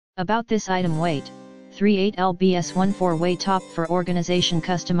About this item: weight 3/8 lbs, 1 4-way top for organization,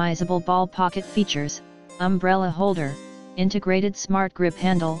 customizable ball pocket features, umbrella holder, integrated SmartGRIP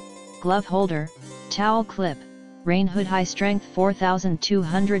handle, glove holder, towel clip, rain hood, high strength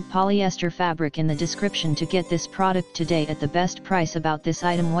 4200 polyester fabric. In the description to get this product today at the best price. About this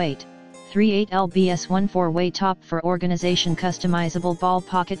item: weight 3/8 lbs, 1 4-way top for organization, customizable ball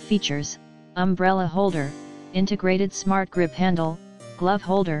pocket features, umbrella holder, integrated SmartGRIP handle, glove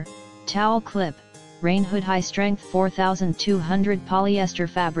holder, towel clip, rain hood, high strength 4200 polyester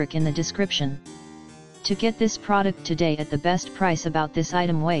fabric. In the description to get this product today at the best price. About this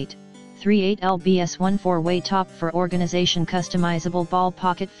item: weight 3/8 lbs, 1 4-way top for organization, customizable ball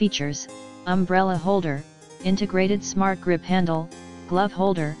pocket features, umbrella holder, integrated SmartGRIP handle, glove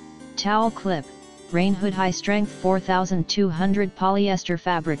holder, towel clip, rain hood, high strength 4200 polyester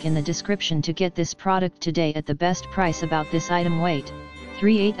fabric. In the description to get this product today at the best price. About this item: weight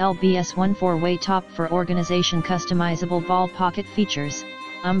 3/8 lbs, 1 4-way top for organization, customizable ball pocket features,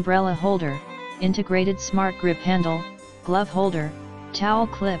 umbrella holder, integrated SmartGRIP handle, glove holder, towel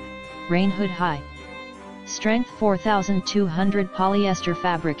clip, rain hood, high strength 4200 polyester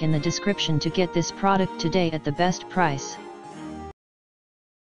fabric. In the description to get this product today at the best price.